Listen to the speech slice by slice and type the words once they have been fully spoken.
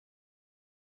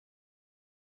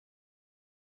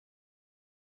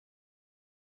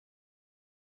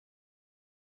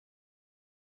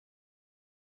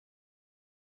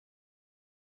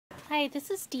Hi,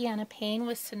 this is Deanna Payne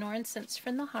with Sonoran Scents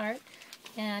from the Heart,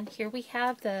 and here we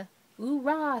have the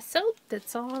OoRah soap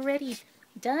that's already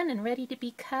done and ready to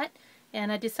be cut,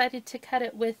 and I decided to cut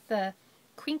it with the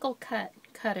crinkle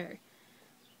cutter,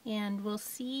 and we'll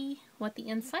see what the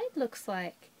inside looks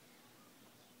like.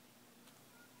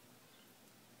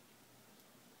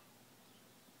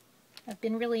 I've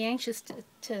been really anxious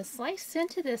to slice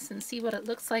into this and see what it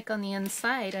looks like on the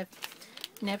inside. I've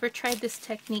never tried this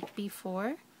technique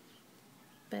before,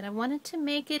 but I wanted to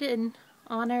make it in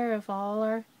honor of all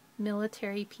our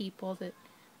military people that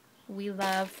we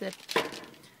love, that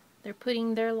they're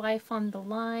putting their life on the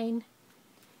line,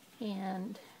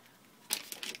 and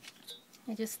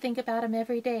I just think about them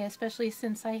every day, especially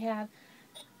since I have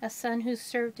a son who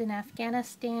served in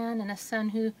Afghanistan and a son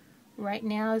who right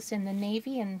now is in the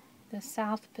Navy in the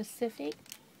South Pacific.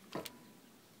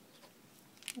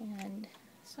 And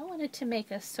so I wanted to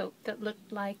make a soap that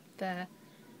looked like the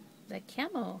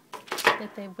camo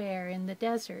that they wear in the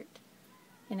desert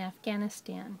in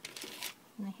Afghanistan.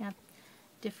 And they have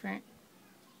different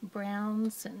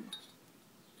browns, and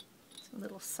it's a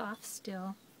little soft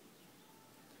still.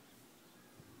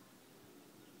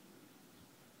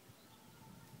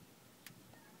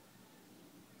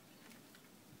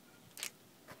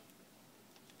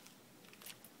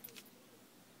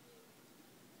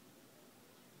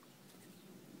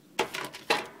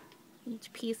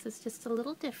 Each piece is just a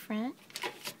little different,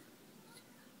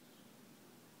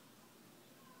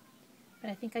 but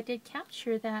I think I did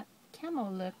capture that camo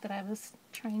look that I was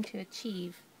trying to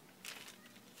achieve.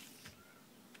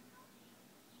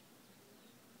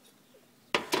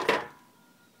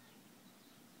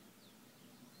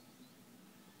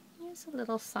 It's a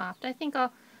little soft. I think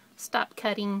I'll stop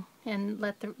cutting and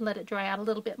let it dry out a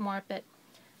little bit more, but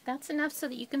that's enough so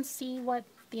that you can see what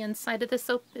the inside of the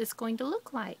soap is going to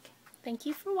look like. Thank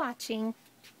you for watching.